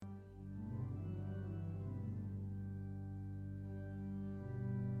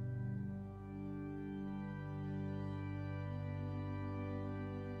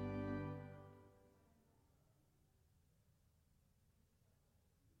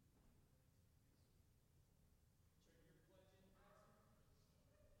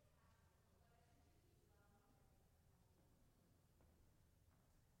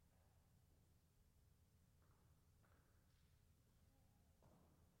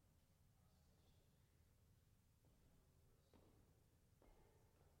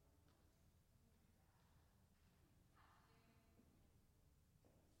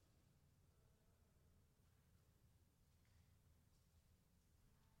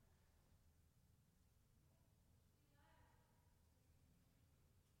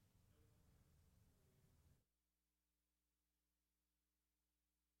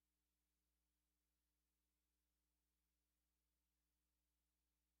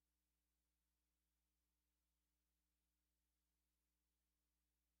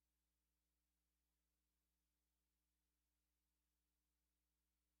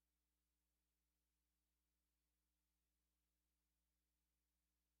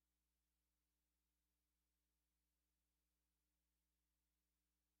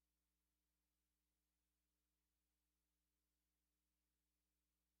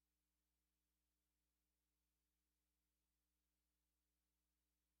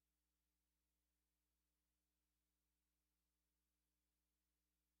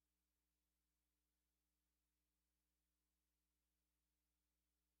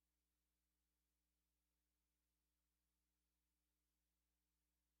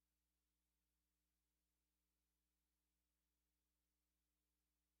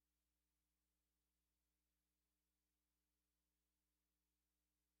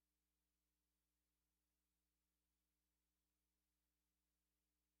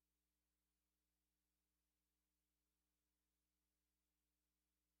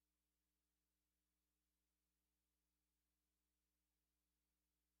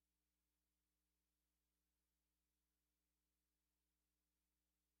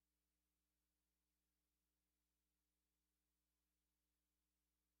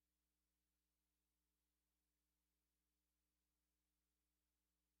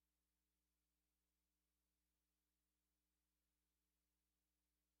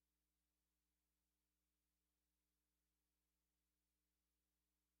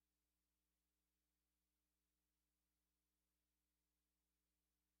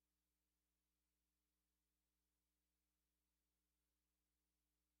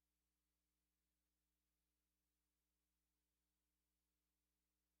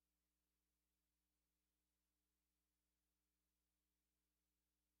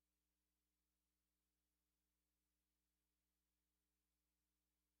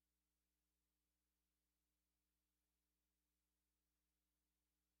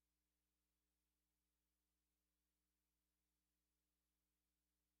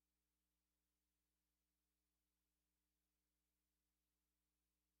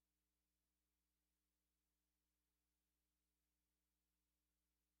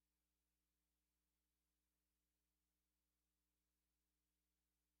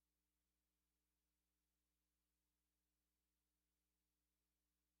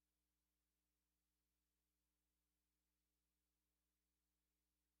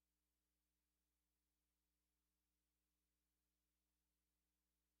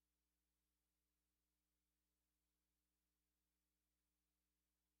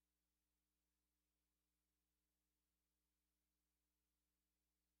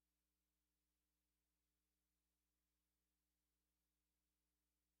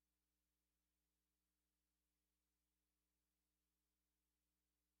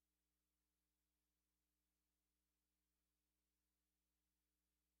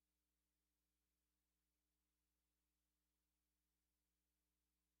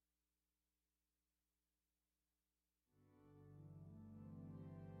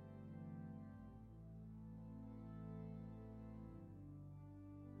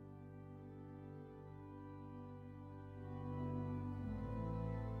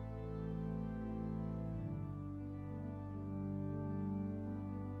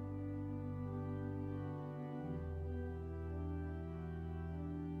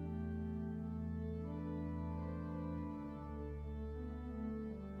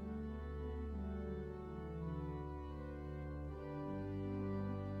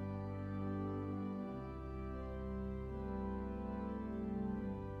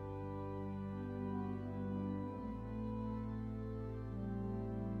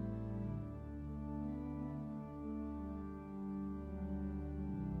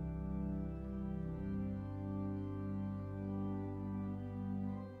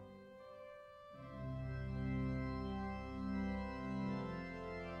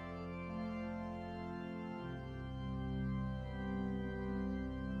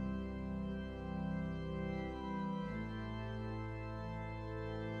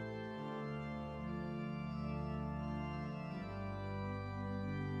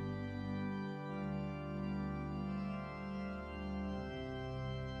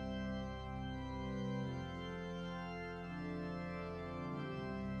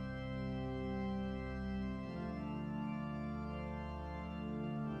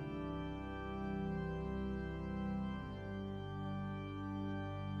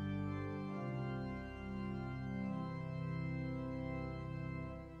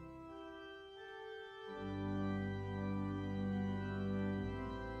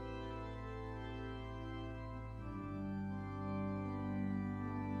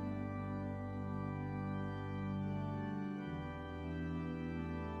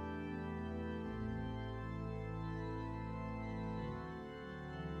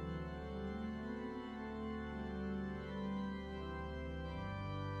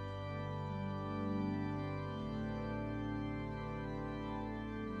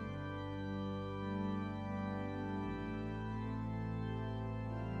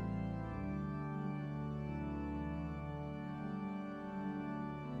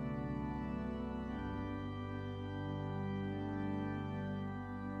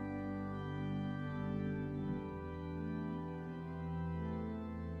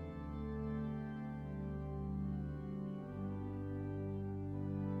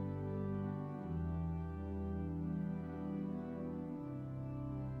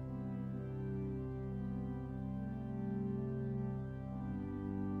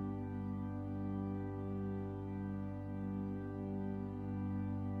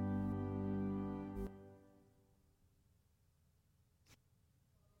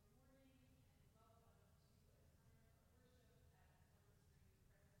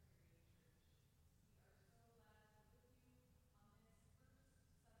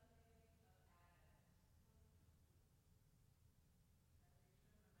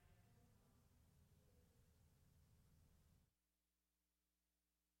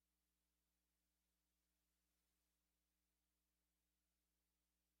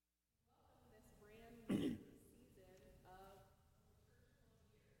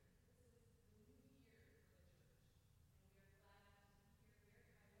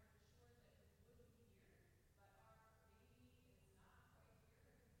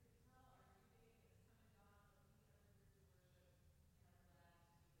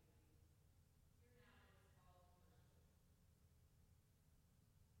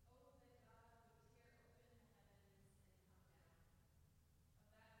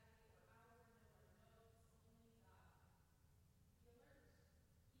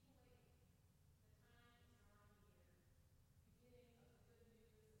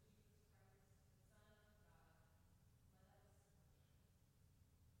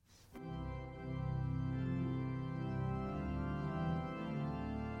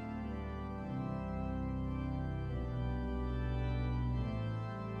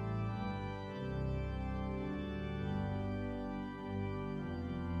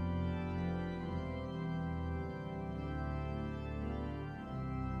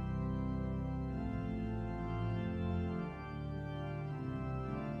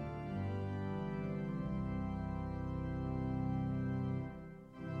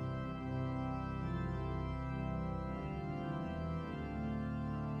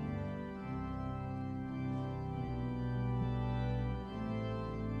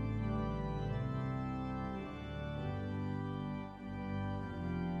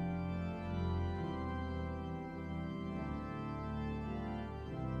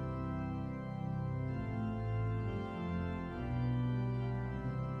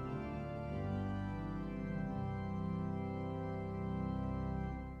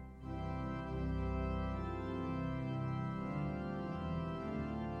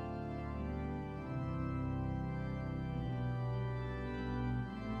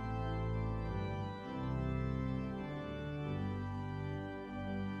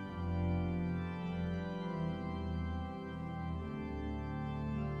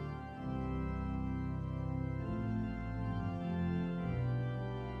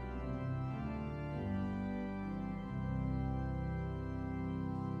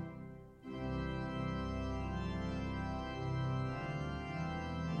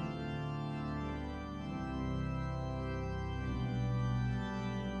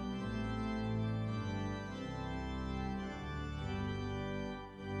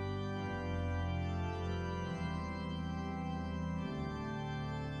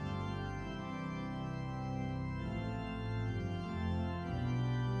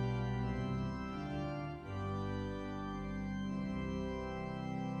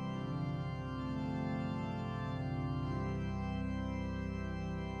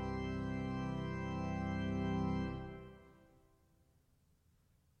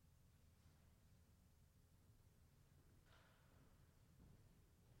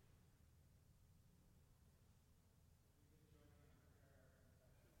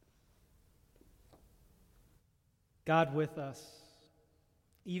God with us.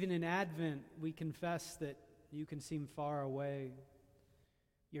 Even in Advent, we confess that you can seem far away.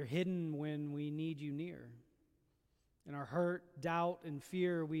 You're hidden when we need you near. In our hurt, doubt, and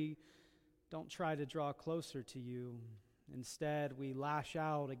fear, we don't try to draw closer to you. Instead, we lash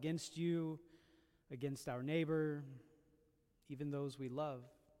out against you, against our neighbor, even those we love.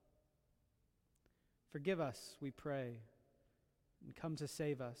 Forgive us, we pray, and come to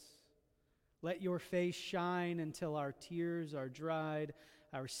save us. Let your face shine until our tears are dried,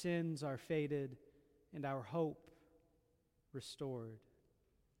 our sins are faded, and our hope restored.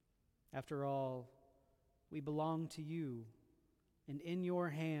 After all, we belong to you, and in your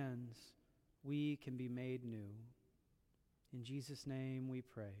hands we can be made new. In Jesus' name we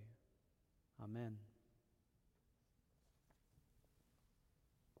pray. Amen.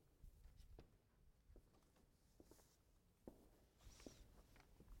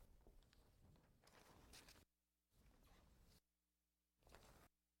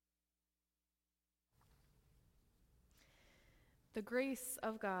 The grace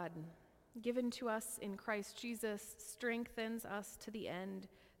of God, given to us in Christ Jesus, strengthens us to the end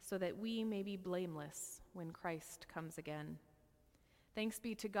so that we may be blameless when Christ comes again. Thanks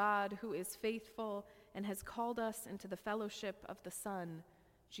be to God, who is faithful and has called us into the fellowship of the Son,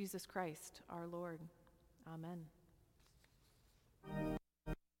 Jesus Christ, our Lord. Amen.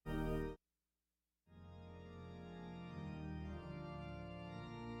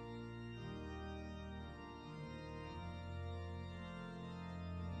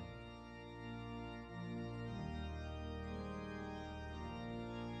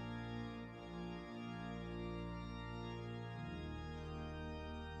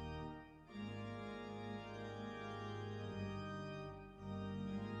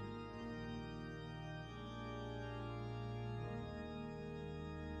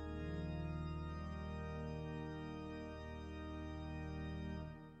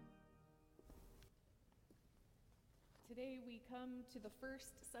 Today we come to the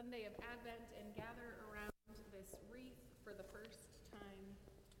first Sunday of Advent and gather around this wreath for the first time.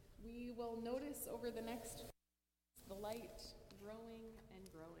 We will notice over the next the light growing and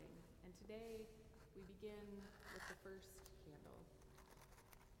growing. And today we begin with the first candle.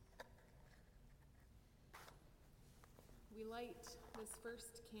 We light this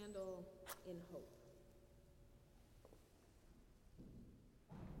first candle in hope.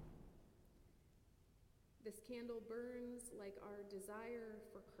 This candle burns like our desire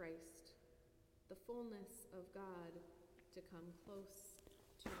for Christ, the fullness of God to come close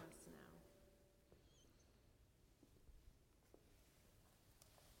to us now.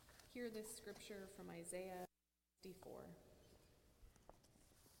 Hear this scripture from Isaiah 64.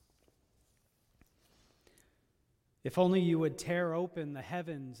 If only you would tear open the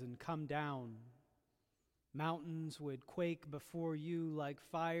heavens and come down. Mountains would quake before you like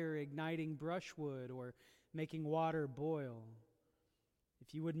fire igniting brushwood or making water boil.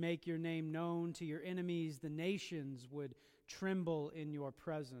 If you would make your name known to your enemies, the nations would tremble in your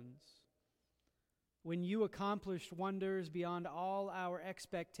presence. When you accomplished wonders beyond all our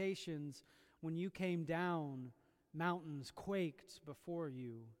expectations, when you came down, mountains quaked before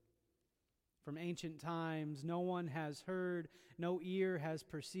you. From ancient times, no one has heard, no ear has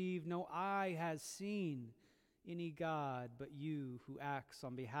perceived, no eye has seen any God but you who acts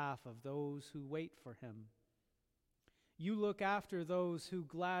on behalf of those who wait for him. You look after those who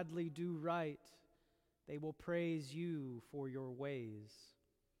gladly do right. They will praise you for your ways.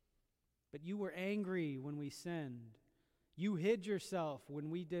 But you were angry when we sinned. You hid yourself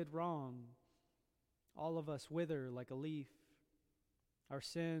when we did wrong. All of us wither like a leaf. Our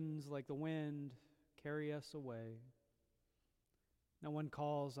sins, like the wind, carry us away. No one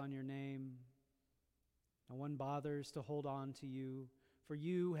calls on your name. No one bothers to hold on to you, for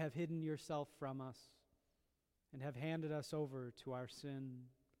you have hidden yourself from us and have handed us over to our sin.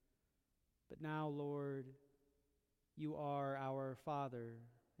 But now, Lord, you are our Father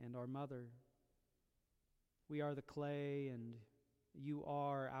and our Mother. We are the clay and you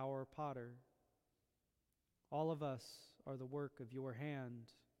are our potter. All of us are the work of your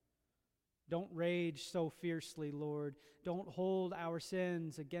hand. Don't rage so fiercely, Lord. Don't hold our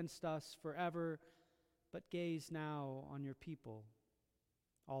sins against us forever, but gaze now on your people,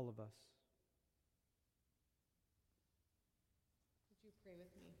 all of us. Would you pray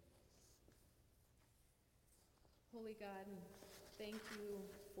with me? Holy God, thank you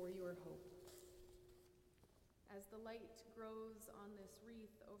for your hope. As the light grows on this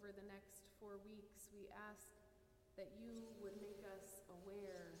wreath over the next 4 weeks, we ask that you would make us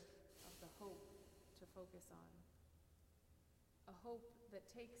aware of the hope to focus on. A hope that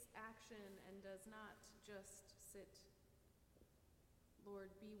takes action and does not just sit. Lord,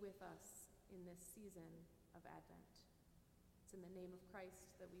 be with us in this season of Advent. It's in the name of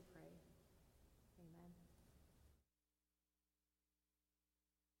Christ that we pray. Amen.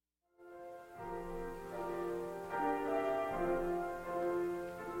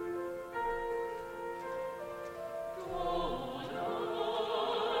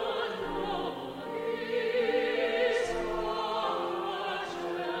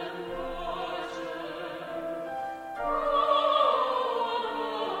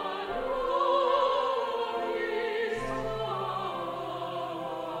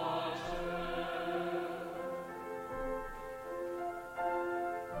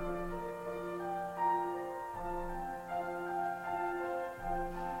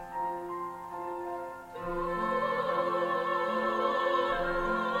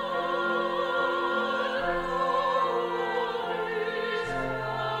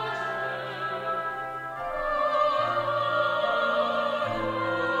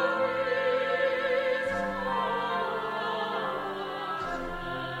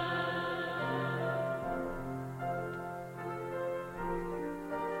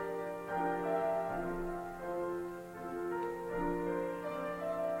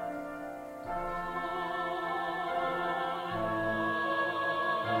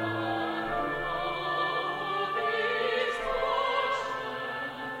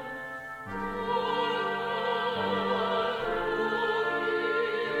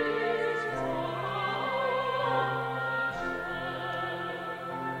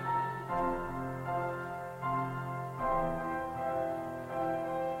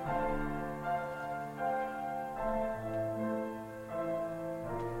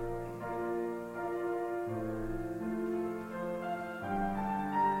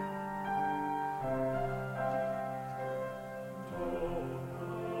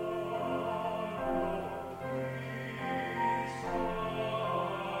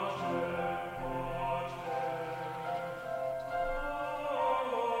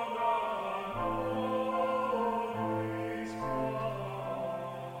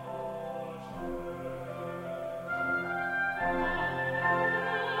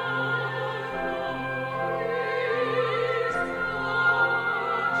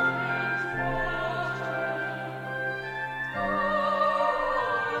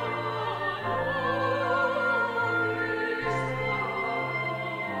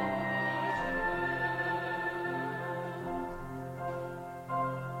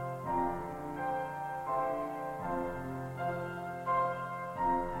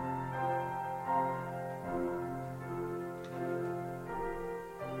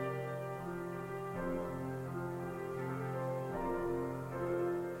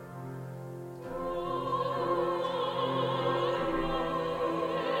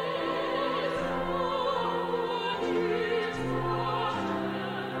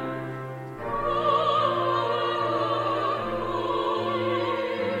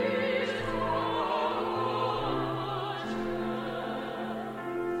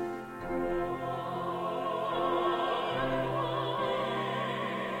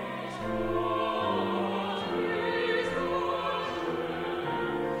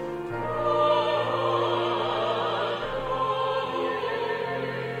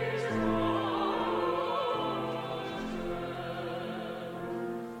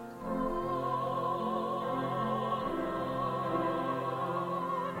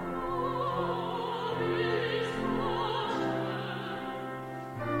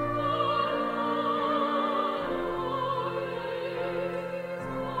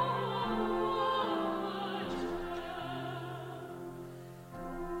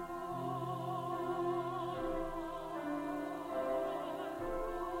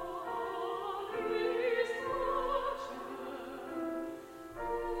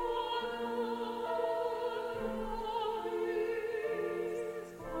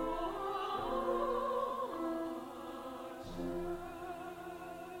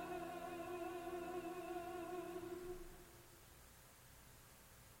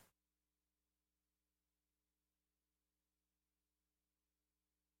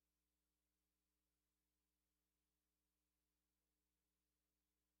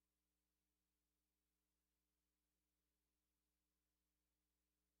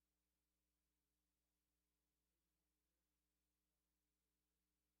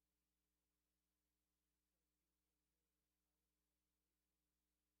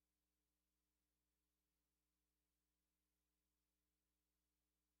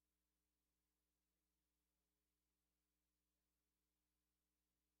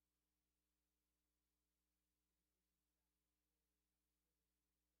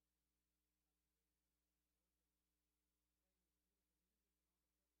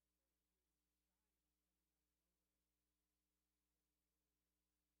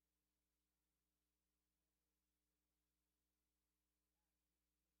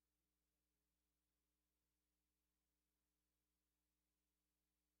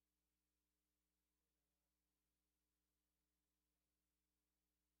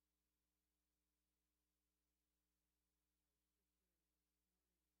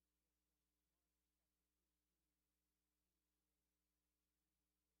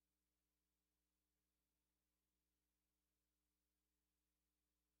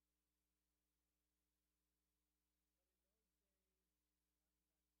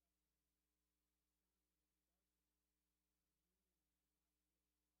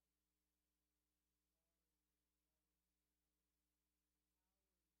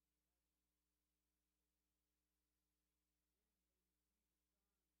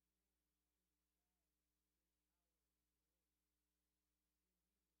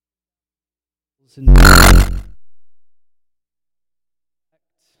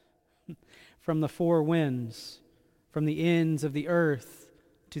 From the four winds, from the ends of the earth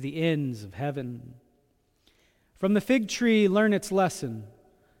to the ends of heaven. From the fig tree learn its lesson.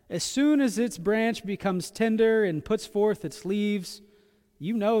 As soon as its branch becomes tender and puts forth its leaves,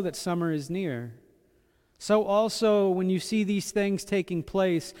 you know that summer is near. So also, when you see these things taking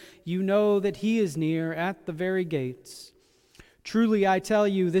place, you know that he is near at the very gates. Truly, I tell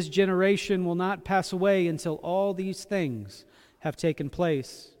you, this generation will not pass away until all these things have taken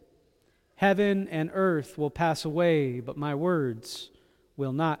place. Heaven and earth will pass away, but my words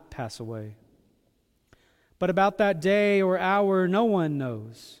will not pass away. But about that day or hour no one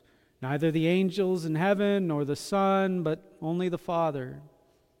knows, neither the angels in heaven nor the Son, but only the Father.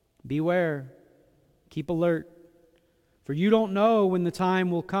 Beware, keep alert, for you don't know when the time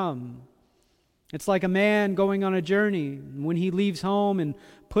will come. It's like a man going on a journey. When he leaves home and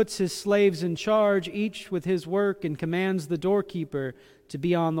puts his slaves in charge, each with his work, and commands the doorkeeper to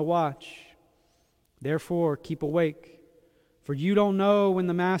be on the watch. Therefore, keep awake, for you don't know when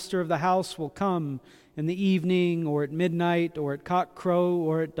the master of the house will come, in the evening, or at midnight, or at cockcrow,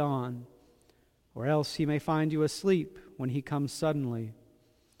 or at dawn. Or else he may find you asleep when he comes suddenly.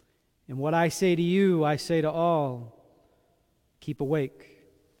 And what I say to you, I say to all, keep awake.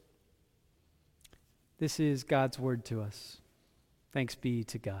 This is God's word to us. Thanks be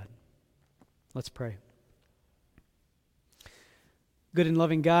to God. Let's pray. Good and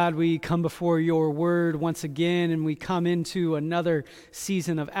loving God, we come before your word once again, and we come into another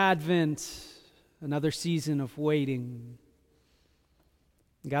season of Advent, another season of waiting.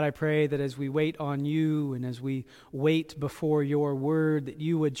 God, I pray that as we wait on you and as we wait before your word, that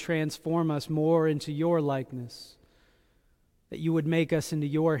you would transform us more into your likeness, that you would make us into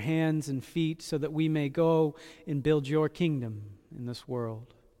your hands and feet so that we may go and build your kingdom in this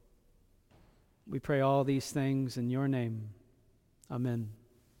world. We pray all these things in your name. Amen.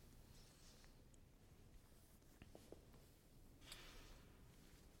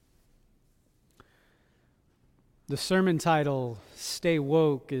 The sermon title, Stay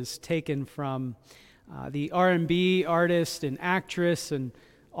Woke, is taken from the R&B artist and actress and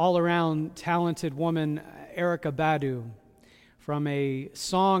all-around talented woman, Erykah Badu, from a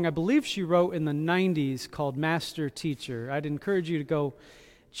song I believe she wrote in the 90s called Master Teacher. I'd encourage you to go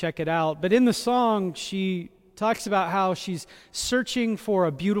check it out. But in the song, she talks about how she's searching for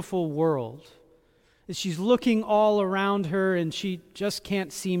a beautiful world. She's looking all around her and she just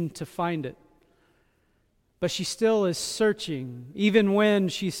can't seem to find it. But she still is searching, even when,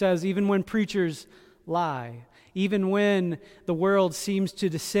 she says, even when preachers lie, even when the world seems to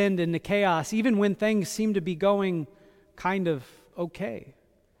descend into chaos, even when things seem to be going kind of okay.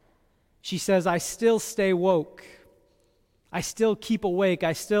 She says, I still stay woke. I still keep awake.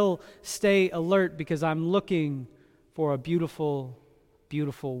 I still stay alert because I'm looking for a beautiful,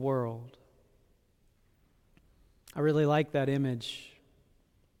 beautiful world. I really like that image.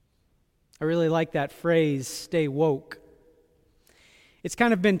 I really like that phrase, stay woke. It's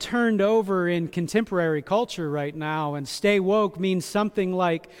kind of been turned over in contemporary culture right now, and stay woke means something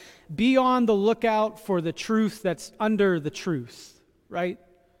like be on the lookout for the truth that's under the truth, right?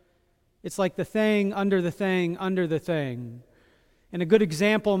 It's like the thing under the thing under the thing. And a good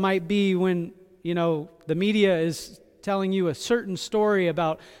example might be when, the media is telling you a certain story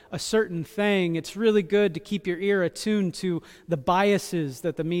about a certain thing. It's really good to keep your ear attuned to the biases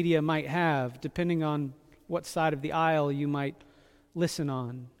that the media might have, depending on what side of the aisle you might listen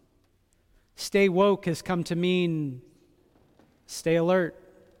on. Stay woke has come to mean stay alert.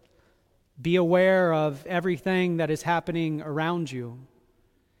 Be aware of everything that is happening around you.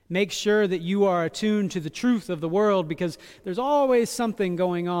 Make sure that you are attuned to the truth of the world because there's always something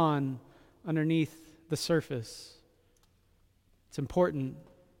going on underneath the surface. It's important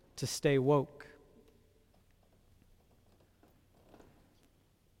to stay woke.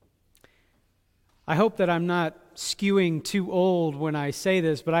 I hope that I'm not skewing too old when I say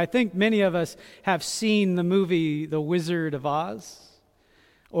this, but I think many of us have seen the movie The Wizard of Oz,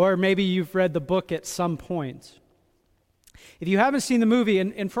 or maybe you've read the book at some point. If you haven't seen the movie,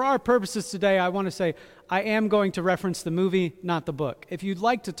 and for our purposes today, I want to say I am going to reference the movie, not the book. If you'd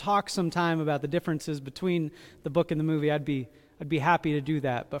like to talk sometime about the differences between the book and the movie, I'd be happy to do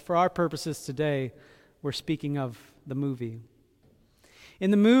that. But for our purposes today, we're speaking of the movie.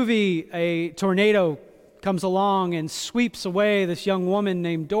 In the movie, a tornado comes along and sweeps away this young woman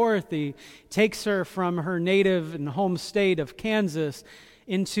named Dorothy, takes her from her native and home state of Kansas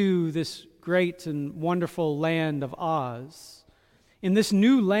into this great and wonderful land of Oz. In this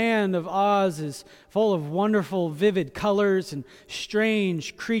new land of Oz is full of wonderful, vivid colors and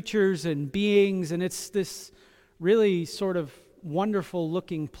strange creatures and beings, and it's this really sort of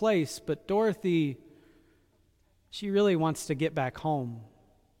wonderful-looking place. But Dorothy, she really wants to get back home.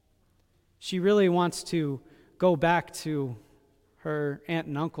 She really wants to go back to her aunt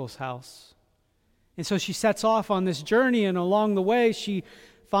and uncle's house. And so she sets off on this journey, and along the way she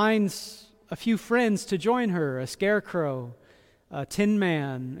finds a few friends to join her, a scarecrow, a Tin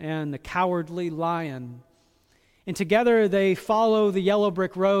Man, and a Cowardly Lion. And together they follow the yellow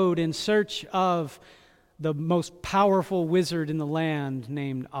brick road in search of the most powerful wizard in the land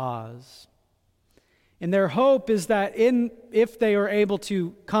named Oz. And their hope is that if they are able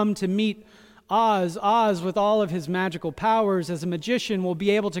to come to meet Oz with all of his magical powers as a magician will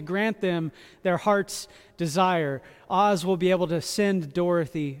be able to grant them their heart's desire. Oz will be able to send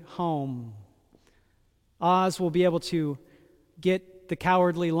Dorothy home. Oz will be able to get the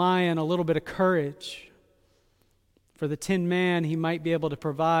Cowardly Lion a little bit of courage. For the Tin Man, he might be able to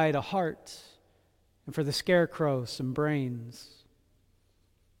provide a heart. And for the Scarecrow, some brains.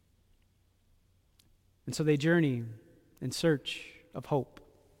 And so they journey in search of hope.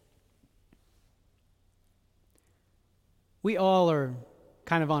 We all are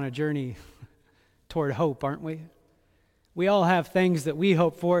kind of on a journey toward hope, aren't we? We all have things that we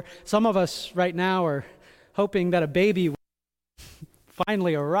hope for. Some of us right now are hoping that a baby will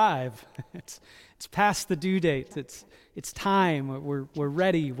finally arrive. It's past the due date. It's time. We're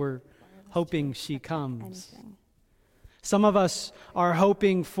ready. We're hoping she comes. Some of us are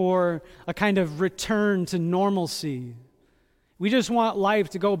hoping for a kind of return to normalcy. We just want life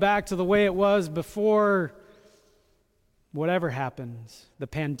to go back to the way it was before whatever happens, the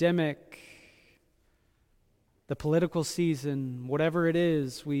pandemic, the political season, whatever it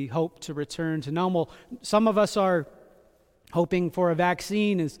is, we hope to return to normal. Some of us are hoping for a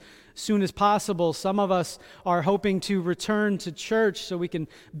vaccine as soon as possible. Some of us are hoping to return to church so we can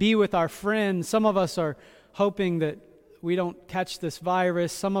be with our friends. Some of us are hoping that we don't catch this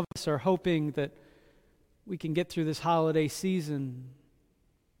virus. Some of us are hoping that we can get through this holiday season.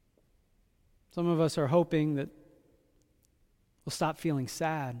 Some of us are hoping that we'll stop feeling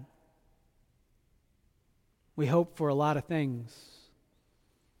sad. We hope for a lot of things.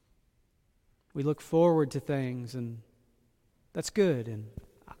 We look forward to things, and that's good, and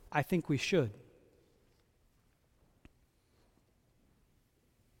I think we should.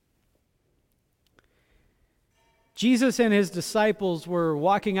 Jesus and his disciples were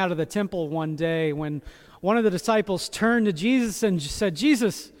walking out of the temple one day when one of the disciples turned to Jesus and said,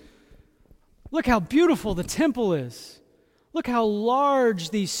 "Jesus, look how beautiful the temple is. Look how large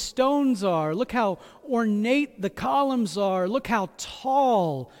these stones are. Look how ornate the columns are. Look how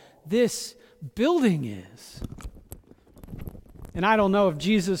tall this building is." And I don't know if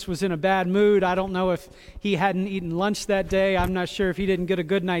Jesus was in a bad mood. I don't know if he hadn't eaten lunch that day. I'm not sure if he didn't get a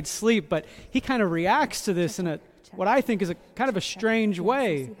good night's sleep, but he kind of reacts to this in what I think is a kind of a strange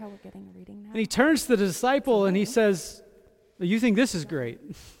way. And he turns to the disciple and he says, "You think this is great?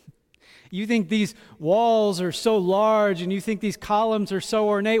 You think these walls are so large and you think these columns are so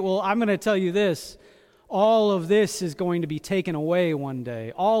ornate? Well, I'm going to tell you this. All of this is going to be taken away one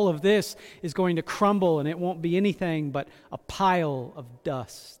day. All of this is going to crumble, and it won't be anything but a pile of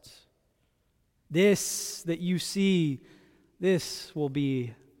dust. This that you see, this will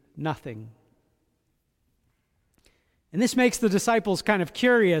be nothing." And this makes the disciples kind of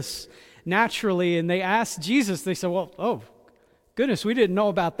curious naturally, and they ask Jesus, they say, "Well, oh, goodness, we didn't know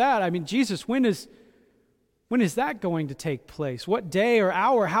about that. I mean, Jesus, when is that going to take place? What day or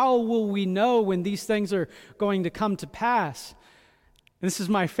hour? How will we know when these things are going to come to pass?" And this is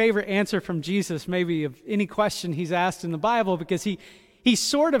my favorite answer from Jesus, maybe of any question he's asked in the Bible, because he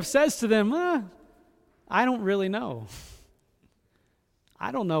sort of says to them, "I don't really know.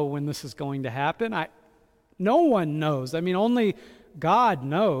 I don't know when this is going to happen. No one knows. I mean, only God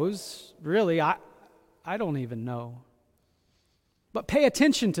knows. Really, I don't even know. But pay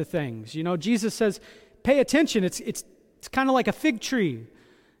attention to things." You know, Jesus says, pay attention. It's kind of like a fig tree.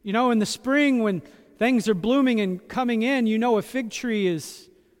 You know, in the spring when things are blooming and coming in, you know a fig tree is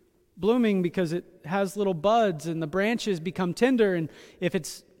blooming because it has little buds and the branches become tender. And if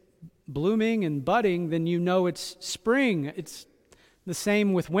it's blooming and budding, then you know it's spring. It's the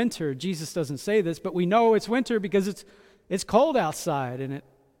same with winter. Jesus doesn't say this, but we know it's winter because it's cold outside and it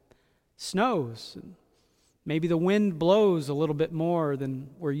snows. Maybe the wind blows a little bit more than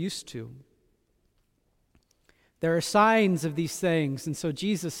we're used to. There are signs of these things, and so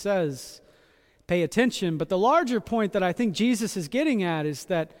Jesus says, pay attention. But the larger point that I think Jesus is getting at is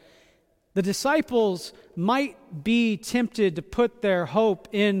that The disciples might be tempted to put their hope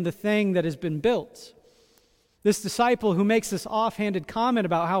in the thing that has been built. This disciple who makes this offhanded comment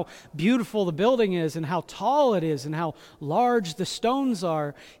about how beautiful the building is and how tall it is and how large the stones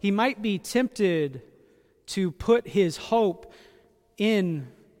are, he might be tempted to put his hope in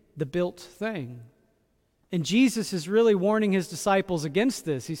the built thing. And Jesus is really warning his disciples against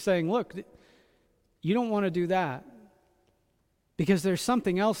this. He's saying, look, you don't want to do that because there's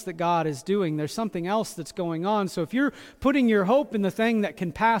something else that God is doing. There's something else that's going on. So if you're putting your hope in the thing that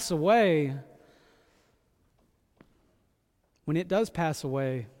can pass away, when it does pass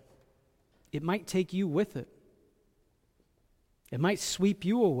away, it might take you with it. It might sweep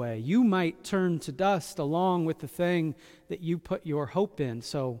you away. You might turn to dust along with the thing that you put your hope in.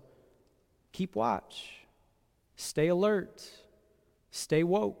 So keep watch. Stay alert. Stay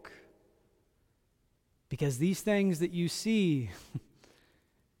woke. Because these things that you see,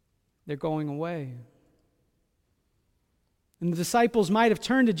 they're going away. And the disciples might have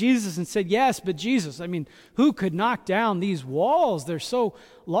turned to Jesus and said, yes, but Jesus, who could knock down these walls? They're so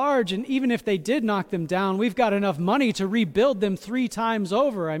large, and even if they did knock them down, we've got enough money to rebuild them 3 times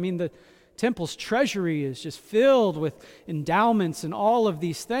over. The temple's treasury is just filled with endowments and all of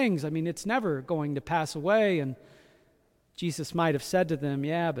these things. It's never going to pass away. And Jesus might have said to them,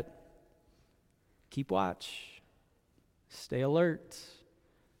 yeah, but keep watch. Stay alert.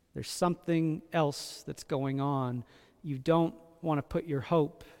 There's something else that's going on. You don't want to put your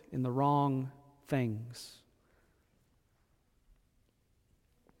hope in the wrong things.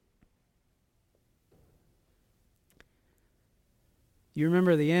 You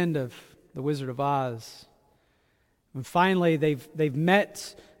remember the end of The Wizard of Oz. And finally, they've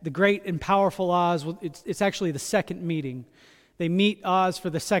met the great and powerful Oz. Well, it's actually the second meeting. They meet Oz for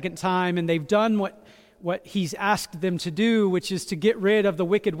the second time, and they've done what he's asked them to do, which is to get rid of the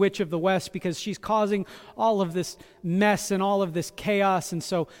Wicked Witch of the West because she's causing all of this mess and all of this chaos. And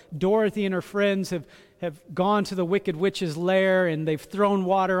so Dorothy and her friends have gone to the Wicked Witch's lair, and they've thrown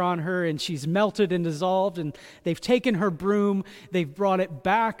water on her, and she's melted and dissolved, and they've taken her broom, they've brought it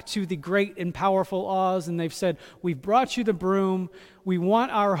back to the great and powerful Oz, and they've said, we've brought you the broom, we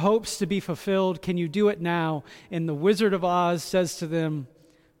want our hopes to be fulfilled, can you do it now? And the Wizard of Oz says to them,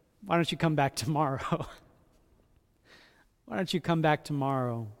 why don't you come back tomorrow? Why don't you come back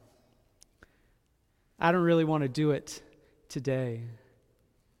tomorrow? I don't really want to do it today.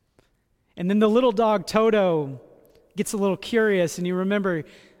 And then the little dog Toto gets a little curious, and you remember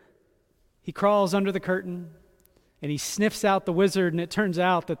he crawls under the curtain and he sniffs out the wizard, and it turns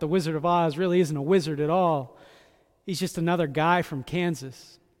out that the Wizard of Oz really isn't a wizard at all. He's just another guy from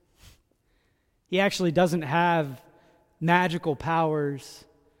Kansas. He actually doesn't have magical powers.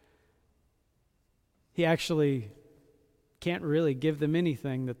 He actually can't really give them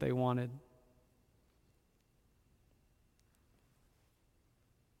anything that they wanted.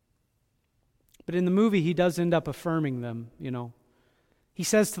 But in the movie, he does end up affirming them, He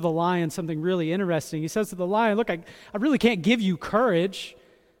says to the lion something really interesting. He says to the lion, look, I really can't give you courage,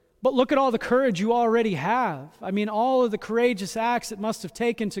 but look at all the courage you already have. All of the courageous acts it must have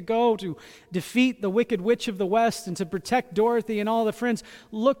taken to go to defeat the Wicked Witch of the West and to protect Dorothy and all the friends.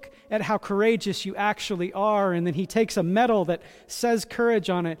 Look at how courageous you actually are. And then he takes a medal that says courage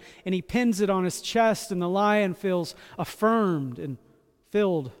on it, and he pins it on his chest, and the lion feels affirmed and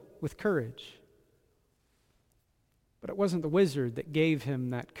filled with courage. But it wasn't the wizard that gave him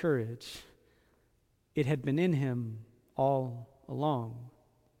that courage. It had been in him all along.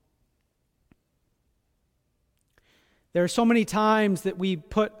 There are so many times that we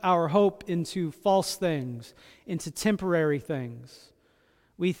put our hope into false things, into temporary things.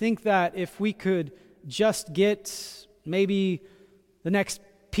 We think that if we could just get maybe the next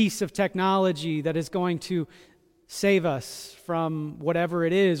piece of technology that is going to save us from whatever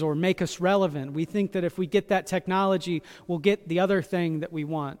it is or make us relevant, we think that if we get that technology, we'll get the other thing that we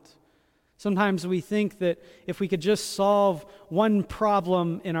want. Sometimes we think that if we could just solve one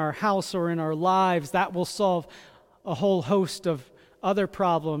problem in our house or in our lives, that will solve a whole host of other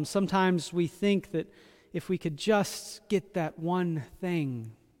problems. Sometimes we think that if we could just get that one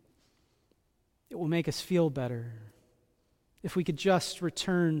thing, it will make us feel better. If we could just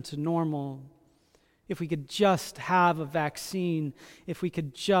return to normal, if we could just have a vaccine, if we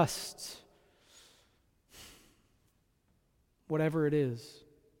could just, whatever it is.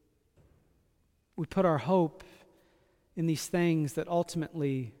 We put our hope in these things that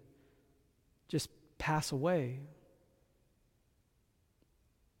ultimately just pass away.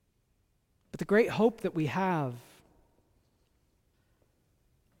 But the great hope that we have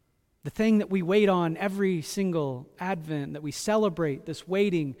The thing that we wait on every single Advent, that we celebrate, this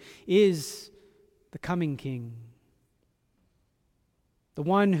waiting, is the coming King. The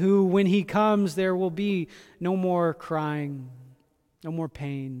one who, when he comes, there will be no more crying, no more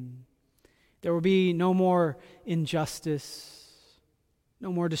pain. There will be no more injustice,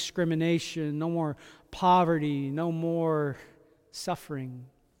 no more discrimination, no more poverty, no more suffering.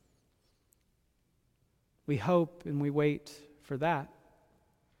 We hope and we wait for that.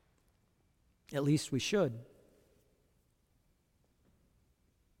 At least we should.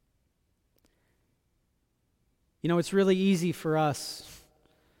 You know, it's really easy for us,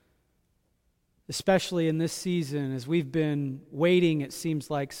 especially in this season, as we've been waiting, it seems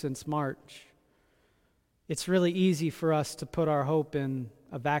like, since March. It's really easy for us to put our hope in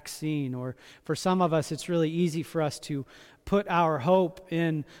a vaccine, or for some of us, it's really easy for us to put our hope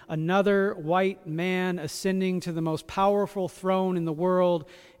in another white man ascending to the most powerful throne in the world,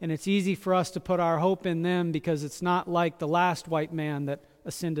 and it's easy for us to put our hope in them because it's not like the last white man that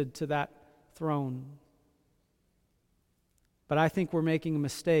ascended to that throne. But I think we're making a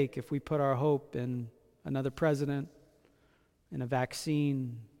mistake if we put our hope in another president, in a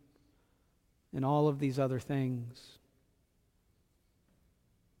vaccine, in all of these other things.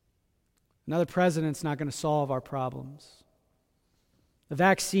 Another president's not going to solve our problems. The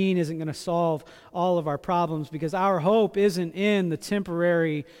vaccine isn't going to solve all of our problems because our hope isn't in the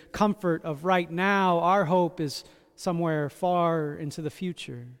temporary comfort of right now. Our hope is somewhere far into the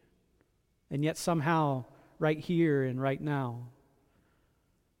future, and yet somehow right here and right now.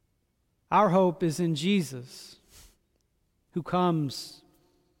 Our hope is in Jesus, who comes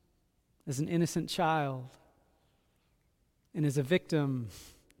as an innocent child and is a victim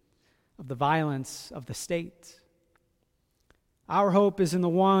of the violence of the state. Our hope is in the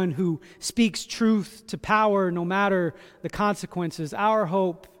one who speaks truth to power no matter the consequences. Our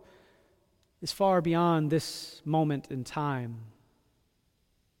hope is far beyond this moment in time,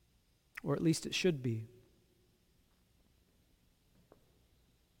 or at least it should be.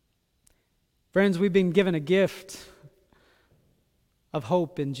 Friends, we've been given a gift of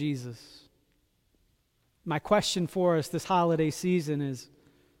hope in Jesus. My question for us this holiday season is,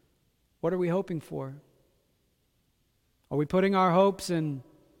 what are we hoping for? Are we putting our hopes in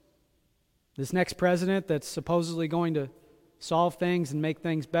this next president that's supposedly going to solve things and make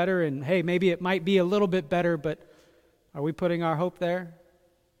things better? And hey, maybe it might be a little bit better, but are we putting our hope there?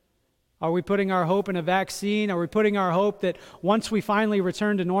 Are we putting our hope in a vaccine? Are we putting our hope that once we finally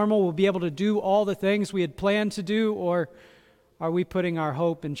return to normal, we'll be able to do all the things we had planned to do? Or are we putting our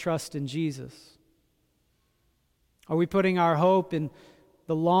hope and trust in Jesus? Are we putting our hope in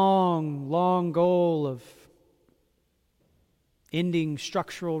the long, long goal of ending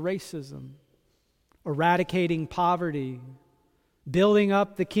structural racism, eradicating poverty, building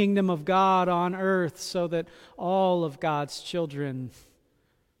up the kingdom of God on earth so that all of God's children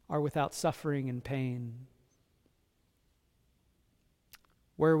are without suffering and pain?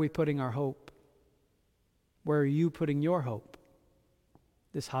 Where are we putting our hope? Where are you putting your hope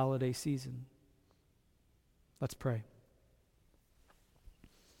this holiday season? Let's pray.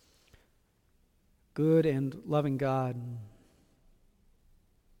 Good and loving God,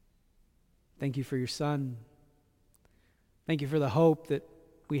 thank you for your Son. Thank you for the hope that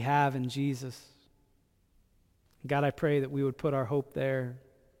we have in Jesus. God, I pray that we would put our hope there,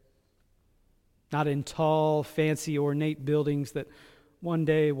 not in tall, fancy, ornate buildings that one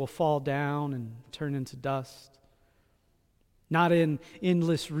day will fall down and turn into dust, not in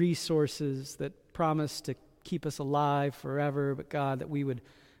endless resources that promise to keep us alive forever, but God, that we would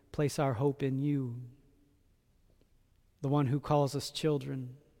place our hope in you, the one who calls us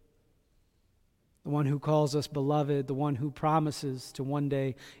children, the one who calls us beloved, the one who promises to one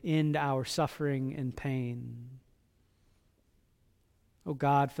day end our suffering and pain. Oh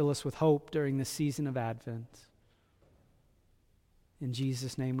God, fill us with hope during this season of Advent. In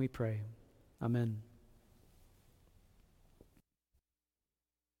Jesus' name we pray. Amen.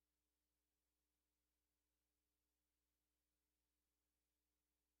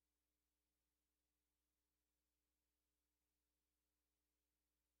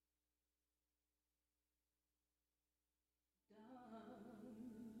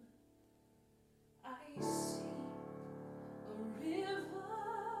 I see a river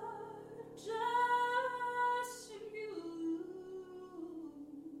just in you.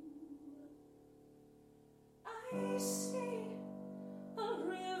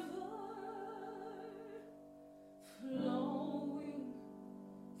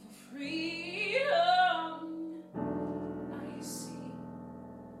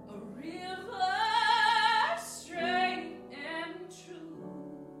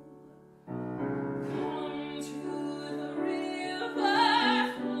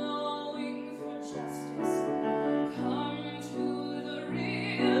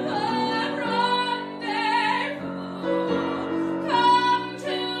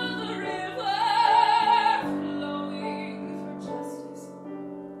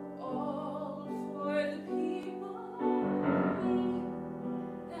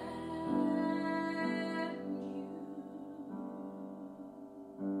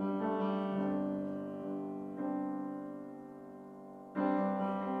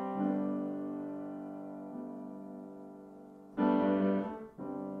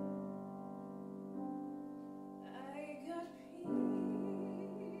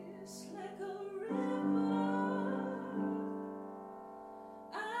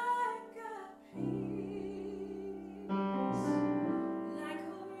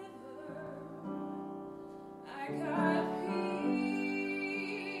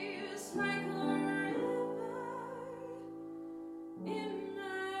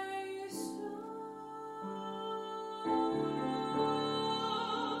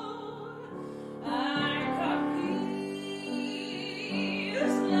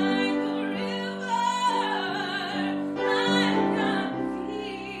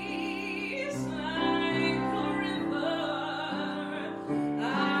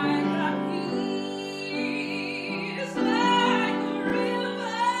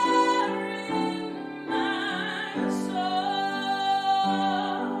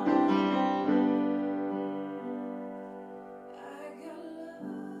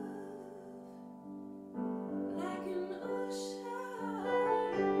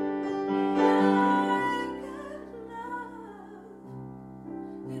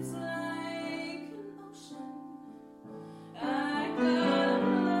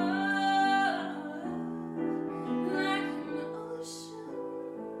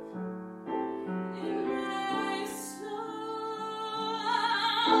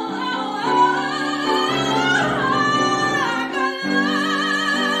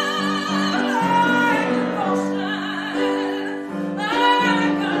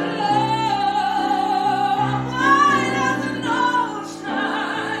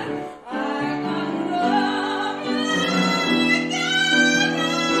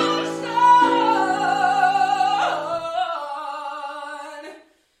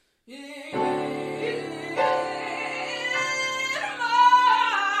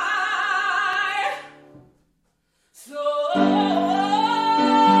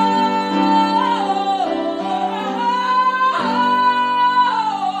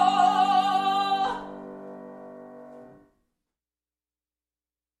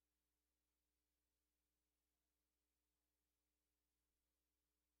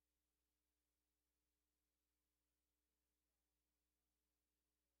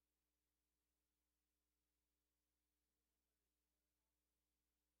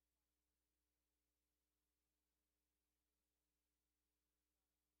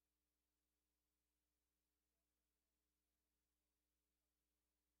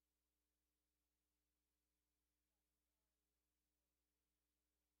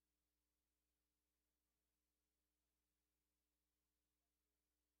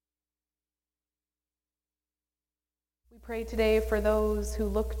 Pray today for those who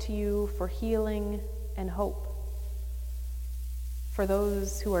look to you for healing and hope, for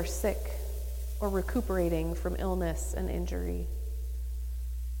those who are sick or recuperating from illness and injury,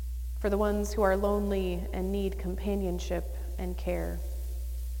 for the ones who are lonely and need companionship and care,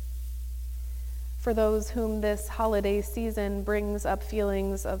 for those whom this holiday season brings up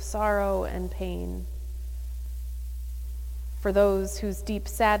feelings of sorrow and pain, for those whose deep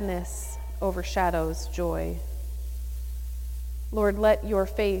sadness overshadows joy. Lord, let your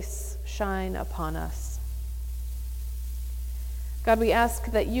face shine upon us. God, we ask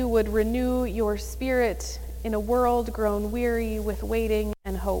that you would renew your spirit in a world grown weary with waiting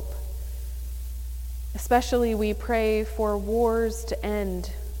and hope. Especially we pray for wars to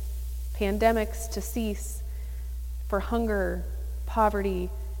end, pandemics to cease, for hunger, poverty,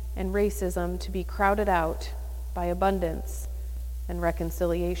 and racism to be crowded out by abundance and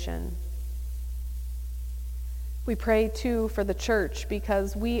reconciliation. We pray, too, for the church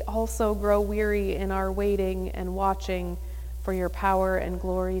because we also grow weary in our waiting and watching for your power and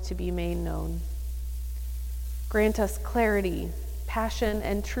glory to be made known. Grant us clarity, passion,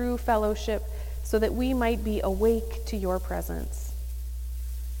 and true fellowship so that we might be awake to your presence.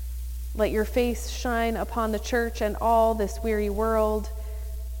 Let your face shine upon the church and all this weary world.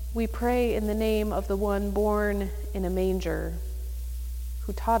 We pray in the name of the one born in a manger,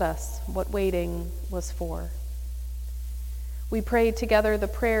 who taught us what waiting was for. We prayed together the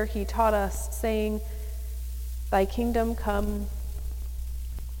prayer he taught us, saying, Thy kingdom come.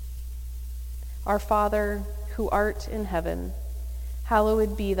 Our Father, who art in heaven,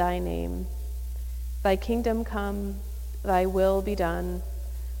 hallowed be thy name. Thy kingdom come, thy will be done,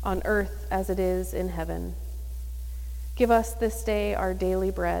 on earth as it is in heaven. Give us this day our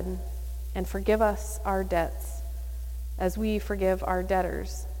daily bread, and forgive us our debts, as we forgive our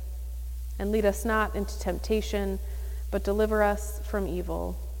debtors. And lead us not into temptation, but deliver us from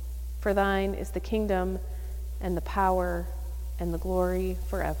evil. For thine is the kingdom, and the power, and the glory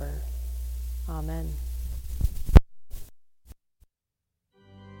forever. Amen.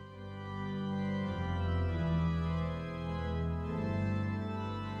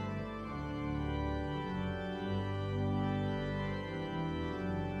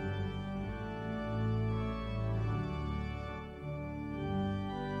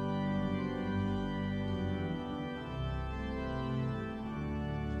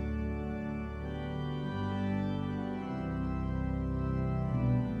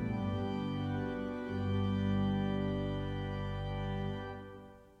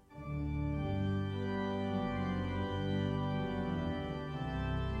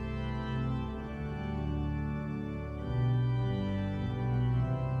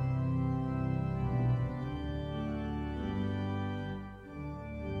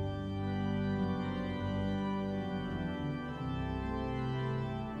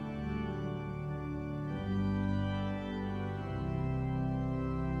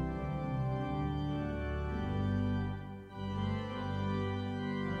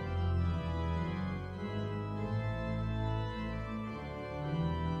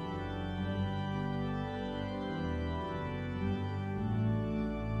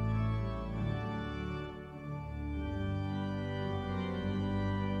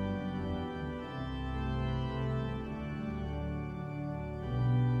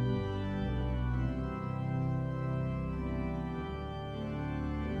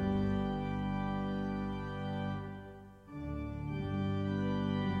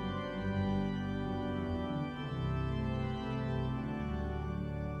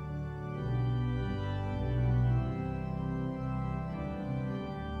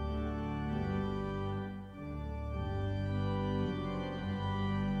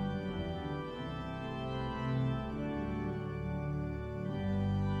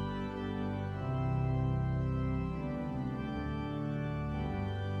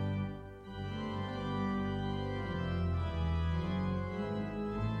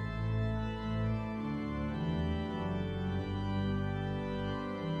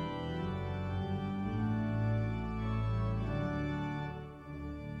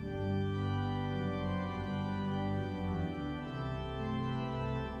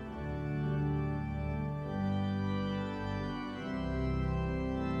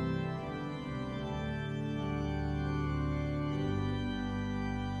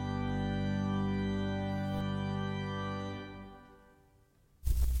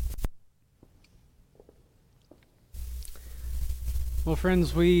 Well,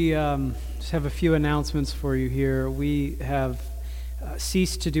 friends, we just have a few announcements for you here. We have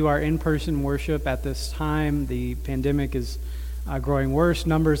ceased to do our in-person worship at this time. The pandemic is growing worse.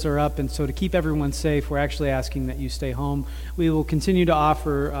 Numbers are up, and so to keep everyone safe, we're actually asking that you stay home. We will continue to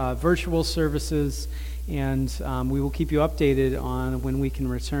offer virtual services, and we will keep you updated on when we can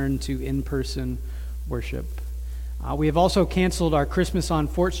return to in-person worship. We have also canceled our Christmas on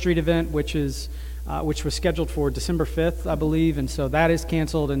Fort Street event, which was scheduled for December 5th, I believe, and so that is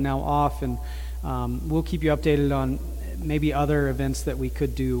canceled and now off, and we'll keep you updated on maybe other events that we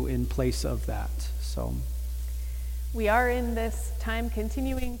could do in place of that. So we are in this time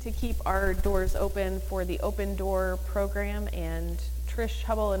continuing to keep our doors open for the Open Door program, and Trish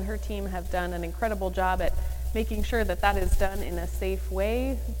Hubble and her team have done an incredible job at making sure that that is done in a safe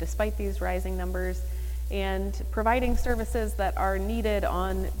way despite these rising numbers, and providing services that are needed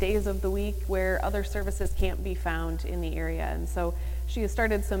on days of the week where other services can't be found in the area. And so she has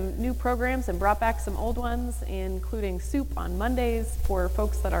started some new programs and brought back some old ones, including soup on Mondays for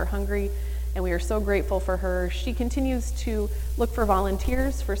folks that are hungry, and we are so grateful for her. She continues to look for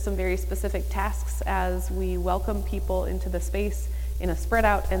volunteers for some very specific tasks as we welcome people into the space in a spread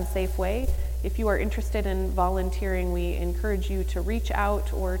out and safe way. If you are interested in volunteering, we encourage you to reach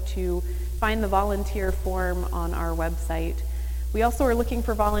out or to find the volunteer form on our website. We also are looking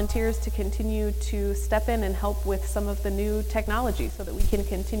for volunteers to continue to step in and help with some of the new technology so that we can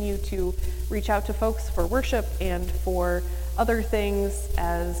continue to reach out to folks for worship and for other things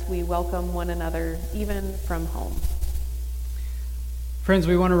as we welcome one another, even from home. Friends,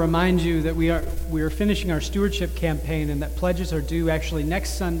 we want to remind you that we are finishing our stewardship campaign, and that pledges are due actually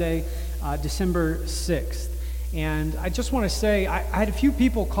next Sunday, December 6th. And I just want to say, I had a few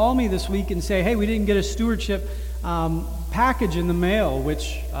people call me this week and say, hey, we didn't get a stewardship package in the mail,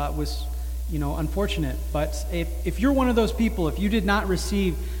 which was, unfortunate. But if you're one of those people, if you did not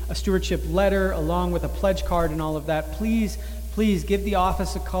receive a stewardship letter along with a pledge card and all of that, please give the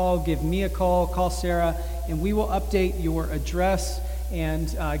office a call, give me a call Sarah, and we will update your address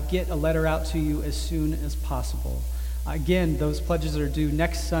and get a letter out to you as soon as possible. Again, those pledges are due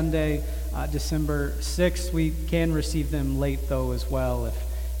next Sunday, December 6th. We can receive them late, though, as well,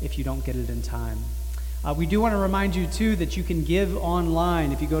 if you don't get it in time. We do want to remind you, too, that you can give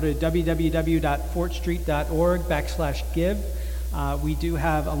online. If you go to www.fortstreet.org/give, we do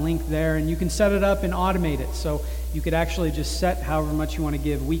have a link there, and you can set it up and automate it. So you could actually just set however much you want to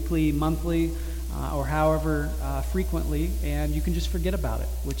give, weekly, monthly, or however frequently, and you can just forget about it,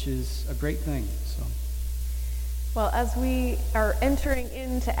 which is a great thing. Well, as we are entering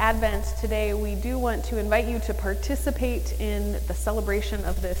into Advent today, we do want to invite you to participate in the celebration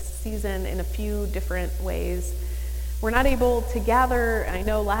of this season in a few different ways. We're not able to gather. I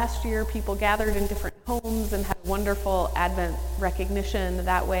know last year people gathered in different homes and had wonderful Advent recognition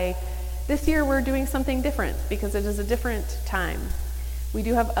that way. This year we're doing something different because it is a different time. We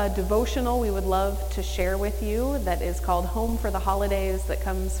do have a devotional we would love to share with you that is called Home for the Holidays, that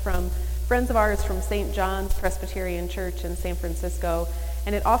comes from friends of ours from St. John's Presbyterian Church in San Francisco,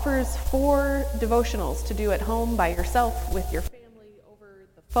 and it offers 4 devotionals to do at home by yourself, with your family, over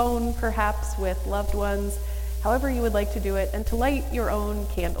the phone perhaps, with loved ones, however you would like to do it, and to light your own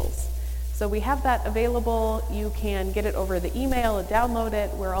candles. So we have that available. You can get it over the email and download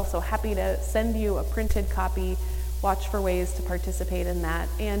it. We're also happy to send you a printed copy. Watch for ways to participate in that.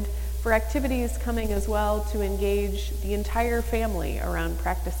 And for activities coming as well to engage the entire family around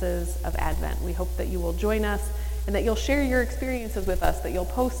practices of Advent. We hope that you will join us and that you'll share your experiences with us, that you'll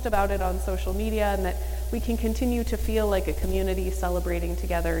post about it on social media, and that we can continue to feel like a community celebrating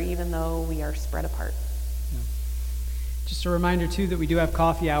together even though we are spread apart. Just a reminder, too, that we do have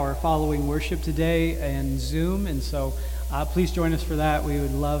coffee hour following worship today and Zoom, and so please join us for that. We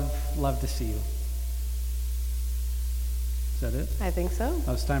would love to see you. Is that it? I think so.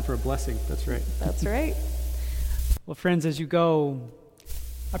 Oh, it's time for a blessing. That's right. That's right. Well, friends, as you go,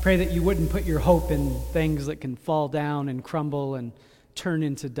 I pray that you wouldn't put your hope in things that can fall down and crumble and turn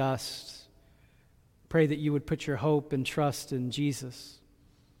into dust. Pray that you would put your hope and trust in Jesus,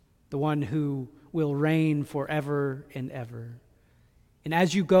 the one who will reign forever and ever. And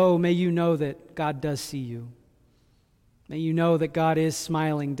as you go, may you know that God does see you. May you know that God is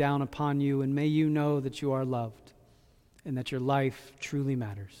smiling down upon you, and may you know that you are loved and that your life truly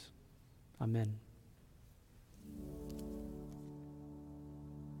matters. Amen.